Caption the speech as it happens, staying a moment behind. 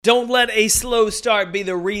Don't let a slow start be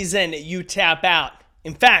the reason you tap out.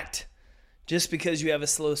 In fact, just because you have a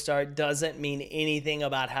slow start doesn't mean anything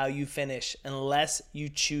about how you finish unless you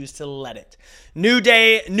choose to let it. New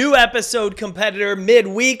day, new episode, competitor,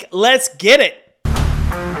 midweek. Let's get it.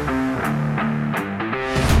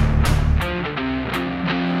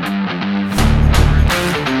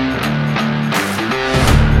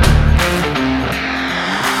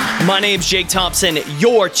 My name's Jake Thompson,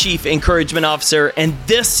 your Chief Encouragement Officer, and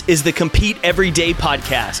this is the Compete Every Day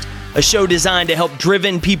podcast, a show designed to help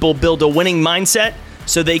driven people build a winning mindset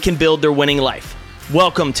so they can build their winning life.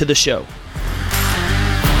 Welcome to the show.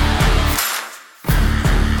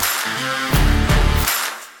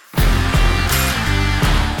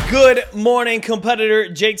 Good morning, competitor.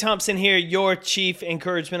 Jake Thompson here, your Chief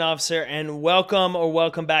Encouragement Officer, and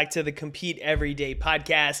welcome back to the Compete Every Day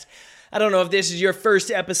podcast. I don't know if this is your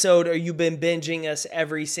first episode or you've been binging us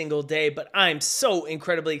every single day, but I'm so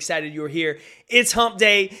incredibly excited you're here. It's hump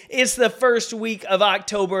day. It's the first week of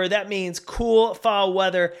October. That means cool fall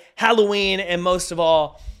weather, Halloween, and most of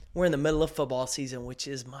all, we're in the middle of football season, which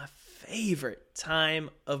is my favorite time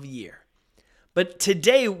of year. But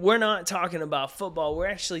today, we're not talking about football. We're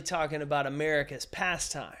actually talking about America's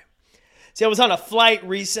pastime. See, I was on a flight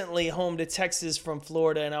recently home to Texas from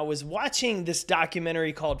Florida, and I was watching this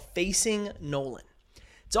documentary called Facing Nolan.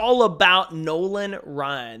 It's all about Nolan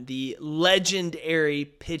Ryan, the legendary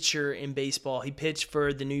pitcher in baseball. He pitched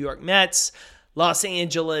for the New York Mets, Los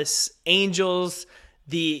Angeles Angels,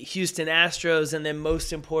 the Houston Astros, and then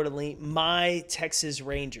most importantly, my Texas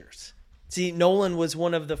Rangers. See, Nolan was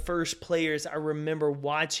one of the first players I remember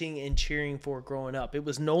watching and cheering for growing up. It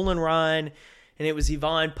was Nolan Ryan, and it was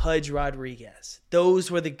Ivan Pudge Rodriguez. Those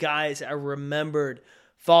were the guys I remembered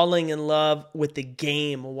falling in love with the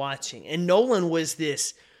game watching. And Nolan was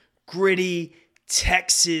this gritty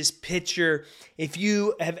Texas pitcher. If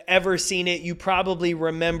you have ever seen it, you probably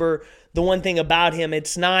remember the one thing about him.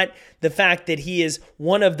 It's not the fact that he is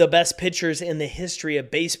one of the best pitchers in the history of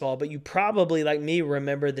baseball, but you probably, like me,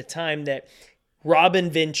 remember the time that Robin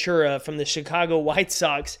Ventura from the Chicago White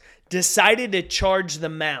Sox decided to charge the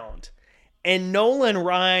mound. And Nolan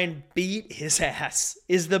Ryan beat his ass,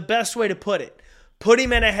 is the best way to put it. Put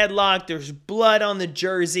him in a headlock, there's blood on the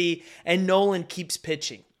jersey, and Nolan keeps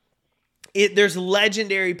pitching. There's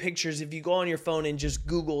legendary pictures. If you go on your phone and just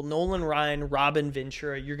Google Nolan Ryan, Robin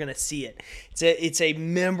Ventura, you're going to see it. It's a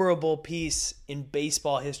memorable piece in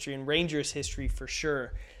baseball history and Rangers history for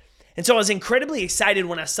sure. And so I was incredibly excited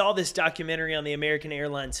when I saw this documentary on the American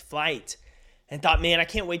Airlines flight. And thought, man, I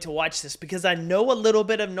can't wait to watch this because I know a little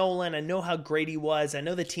bit of Nolan. I know how great he was. I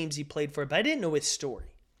know the teams he played for, but I didn't know his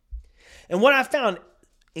story. And what I found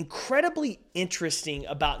incredibly interesting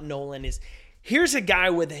about Nolan is here's a guy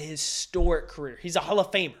with a historic career. He's a Hall of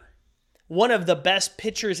Famer. One of the best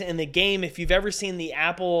pitchers in the game. If you've ever seen the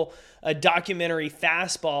Apple documentary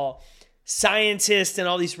Fastball, scientists and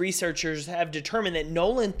all these researchers have determined that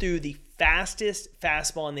Nolan threw the fastest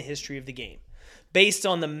fastball in the history of the game. Based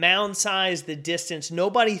on the mound size, the distance,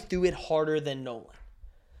 nobody threw it harder than Nolan.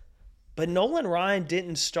 But Nolan Ryan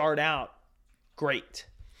didn't start out great.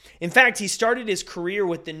 In fact, he started his career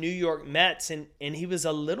with the New York Mets, and he was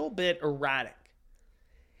a little bit erratic.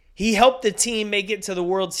 He helped the team make it to the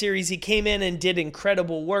World Series. He came in and did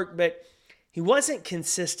incredible work, but he wasn't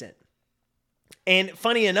consistent. And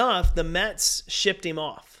funny enough, the Mets shipped him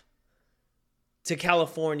off to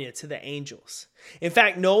California, to the Angels. In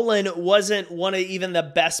fact, Nolan wasn't one of even the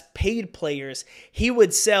best paid players. He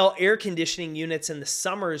would sell air conditioning units in the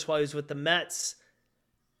summers while he was with the Mets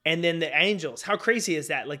and then the Angels. How crazy is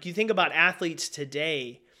that? Like, you think about athletes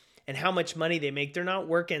today and how much money they make. They're not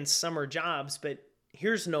working summer jobs, but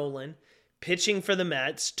here's Nolan pitching for the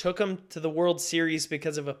Mets, took him to the World Series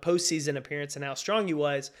because of a postseason appearance and how strong he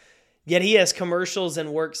was, yet he has commercials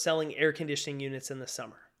and work selling air conditioning units in the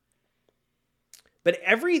summer. But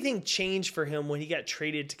everything changed for him when he got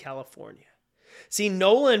traded to California. See,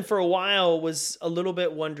 Nolan for a while was a little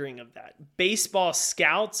bit wondering of that. Baseball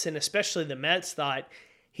scouts, and especially the Mets, thought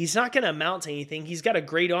he's not going to amount to anything. He's got a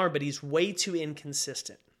great arm, but he's way too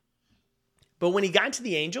inconsistent. But when he got to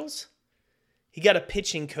the Angels, he got a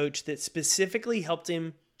pitching coach that specifically helped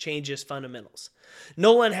him change his fundamentals.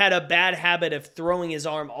 Nolan had a bad habit of throwing his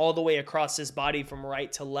arm all the way across his body from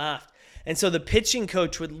right to left. And so the pitching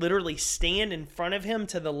coach would literally stand in front of him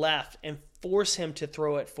to the left and force him to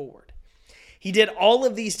throw it forward. He did all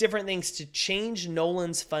of these different things to change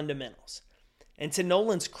Nolan's fundamentals. And to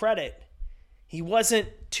Nolan's credit, he wasn't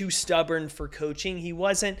too stubborn for coaching. He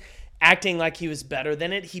wasn't acting like he was better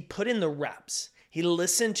than it. He put in the reps. He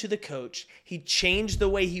listened to the coach. He changed the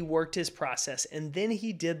way he worked his process, and then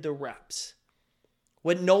he did the reps.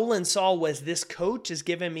 What Nolan saw was this coach has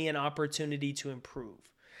given me an opportunity to improve.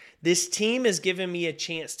 This team has given me a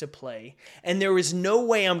chance to play, and there is no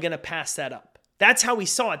way I'm going to pass that up. That's how he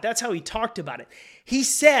saw it. That's how he talked about it. He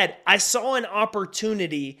said, I saw an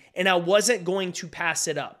opportunity and I wasn't going to pass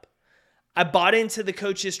it up. I bought into the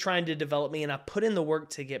coaches trying to develop me and I put in the work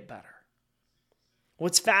to get better.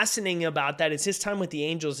 What's fascinating about that is his time with the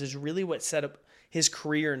Angels is really what set up his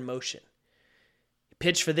career in motion. He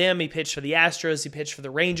pitched for them. He pitched for the Astros. He pitched for the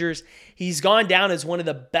Rangers. He's gone down as one of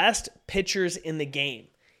the best pitchers in the game.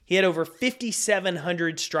 He had over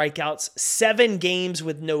 5,700 strikeouts, 7 games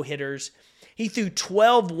with no hitters. He threw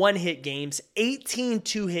 12 one-hit games, 18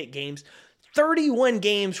 two-hit games, 31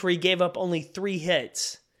 games where he gave up only 3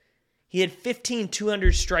 hits. He had 15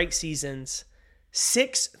 200 strike seasons,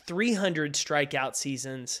 6 300 strikeout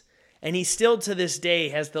seasons, and he still to this day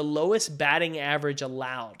has the lowest batting average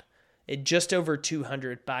allowed at just over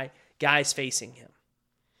 200 by guys facing him.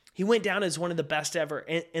 He went down as one of the best ever,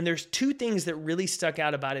 and there's 2 things that really stuck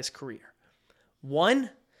out about his career. One,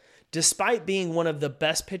 despite being one of the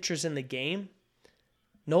best pitchers in the game,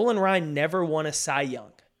 Nolan Ryan never won a Cy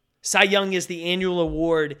Young. Cy Young is the annual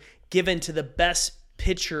award given to the best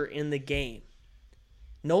pitcher in the game.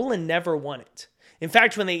 Nolan never won it. In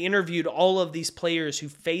fact, when they interviewed all of these players who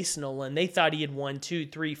faced Nolan, they thought he had won 2,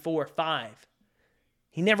 3, 4, 5.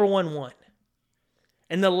 He never won one.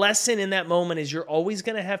 And the lesson in that moment is you're always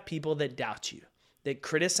going to have people that doubt you, that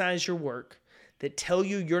criticize your work, that tell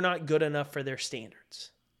you you're not good enough for their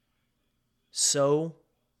standards. So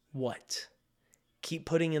what? Keep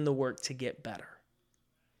putting in the work to get better.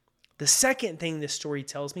 The second thing this story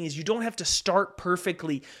tells me is you don't have to start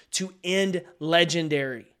perfectly to end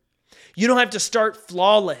legendary. You don't have to start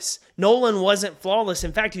flawless. Nolan wasn't flawless.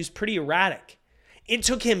 In fact, he was pretty erratic. It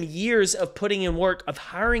took him years of putting in work, of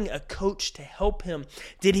hiring a coach to help him.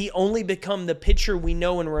 Did he only become the pitcher we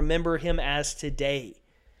know and remember him as today?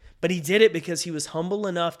 But he did it because he was humble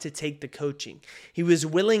enough to take the coaching. He was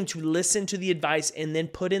willing to listen to the advice and then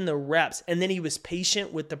put in the reps. And then he was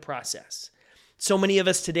patient with the process. So many of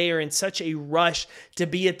us today are in such a rush to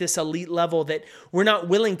be at this elite level that we're not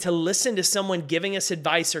willing to listen to someone giving us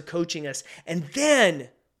advice or coaching us. And then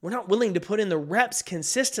we're not willing to put in the reps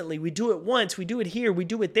consistently. We do it once, we do it here, we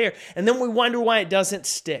do it there, and then we wonder why it doesn't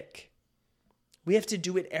stick. We have to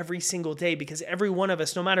do it every single day because every one of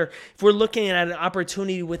us, no matter if we're looking at an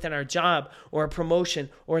opportunity within our job or a promotion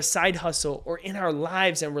or a side hustle or in our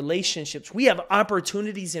lives and relationships, we have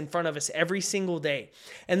opportunities in front of us every single day.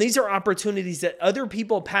 And these are opportunities that other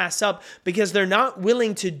people pass up because they're not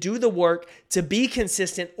willing to do the work, to be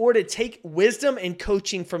consistent, or to take wisdom and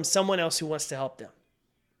coaching from someone else who wants to help them.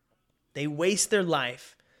 They waste their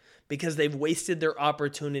life because they've wasted their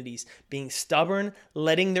opportunities, being stubborn,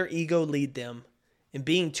 letting their ego lead them, and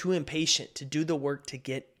being too impatient to do the work to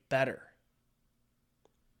get better.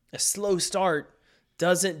 A slow start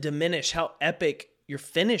doesn't diminish how epic your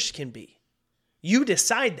finish can be. You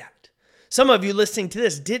decide that. Some of you listening to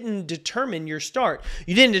this didn't determine your start.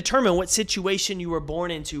 You didn't determine what situation you were born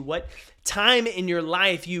into, what time in your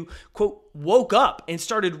life you, quote, woke up and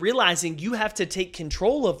started realizing you have to take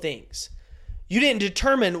control of things. You didn't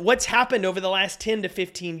determine what's happened over the last 10 to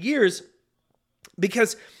 15 years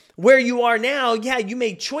because where you are now, yeah, you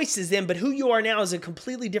made choices then, but who you are now is a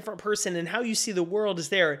completely different person and how you see the world is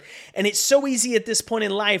there. And it's so easy at this point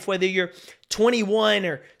in life, whether you're 21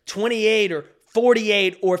 or 28 or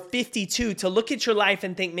 48 or 52, to look at your life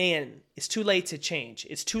and think, man, it's too late to change.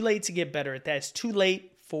 It's too late to get better at that. It's too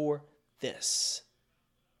late for this.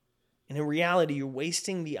 And in reality, you're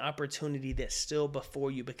wasting the opportunity that's still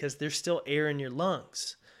before you because there's still air in your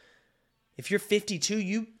lungs. If you're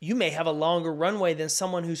 52, you may have a longer runway than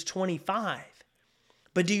someone who's 25.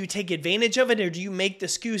 But do you take advantage of it or do you make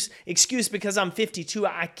the excuse because I'm 52,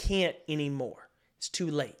 I can't anymore? It's too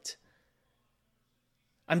late.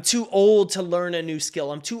 I'm too old to learn a new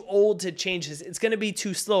skill. I'm too old to change this. It's going to be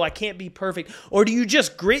too slow. I can't be perfect. Or do you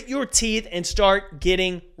just grit your teeth and start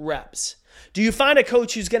getting reps? Do you find a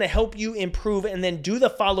coach who's going to help you improve and then do the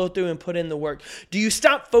follow through and put in the work? Do you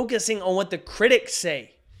stop focusing on what the critics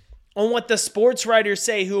say, on what the sports writers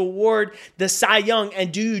say who award the Cy Young,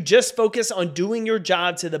 and do you just focus on doing your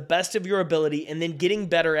job to the best of your ability and then getting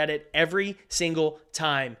better at it every single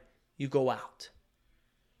time you go out?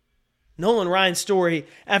 Nolan Ryan's story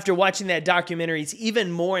after watching that documentary is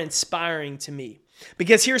even more inspiring to me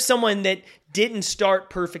because here's someone that didn't start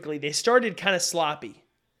perfectly. They started kind of sloppy.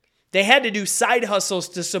 They had to do side hustles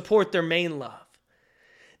to support their main love.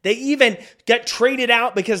 They even got traded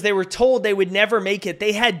out because they were told they would never make it.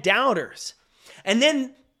 They had doubters. And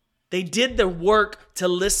then They did the work to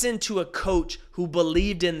listen to a coach who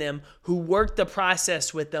believed in them, who worked the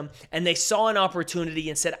process with them, and they saw an opportunity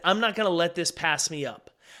and said, I'm not going to let this pass me up.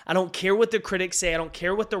 I don't care what the critics say. I don't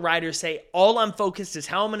care what the writers say. All I'm focused is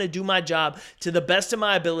how I'm going to do my job to the best of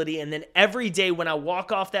my ability. And then every day when I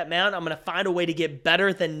walk off that mound, I'm going to find a way to get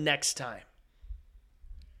better the next time.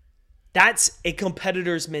 That's a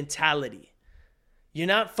competitor's mentality. You're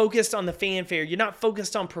not focused on the fanfare. You're not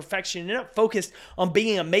focused on perfection. You're not focused on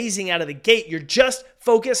being amazing out of the gate. You're just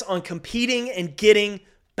focused on competing and getting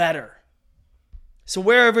better. So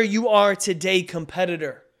wherever you are today,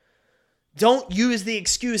 competitor, don't use the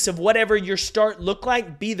excuse of whatever your start looked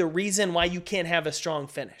like be the reason why you can't have a strong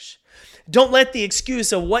finish. Don't let the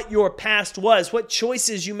excuse of what your past was, what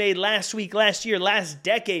choices you made last week, last year, last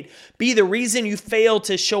decade, be the reason you failed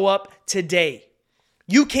to show up today.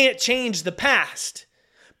 You can't change the past,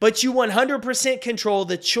 but you 100% control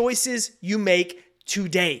the choices you make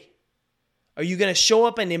today. Are you going to show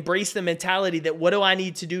up and embrace the mentality that what do I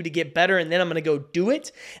need to do to get better, and then I'm going to go do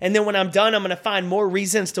it? And then when I'm done, I'm going to find more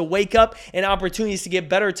reasons to wake up and opportunities to get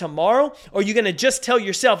better tomorrow? Or are you going to just tell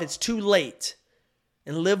yourself it's too late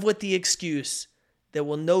and live with the excuse that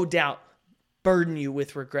will no doubt burden you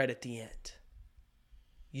with regret at the end?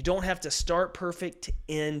 You don't have to start perfect to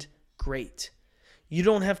end great. You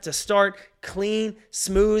don't have to start clean,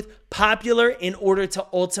 smooth, popular in order to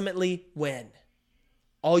ultimately win.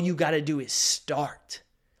 All you got to do is start,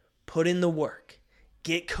 put in the work,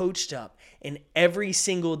 get coached up, and every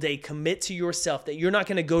single day commit to yourself that you're not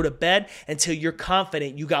going to go to bed until you're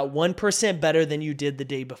confident you got 1% better than you did the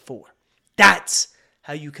day before. That's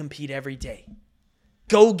how you compete every day.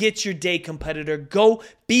 Go get your day, competitor. Go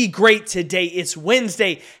be great today. It's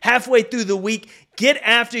Wednesday, halfway through the week. Get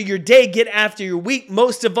after your day. Get after your week.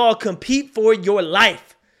 Most of all, compete for your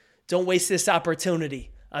life. Don't waste this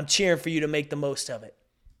opportunity. I'm cheering for you to make the most of it.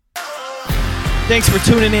 Thanks for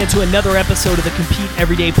tuning in to another episode of the Compete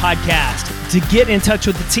Everyday podcast. To get in touch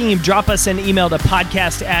with the team, drop us an email to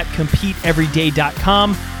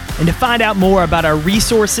podcast@competeeveryday.com. And to find out more about our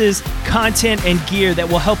resources, content, and gear that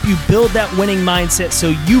will help you build that winning mindset so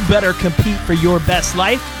you better compete for your best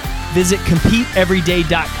life, visit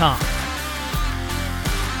CompeteEveryday.com.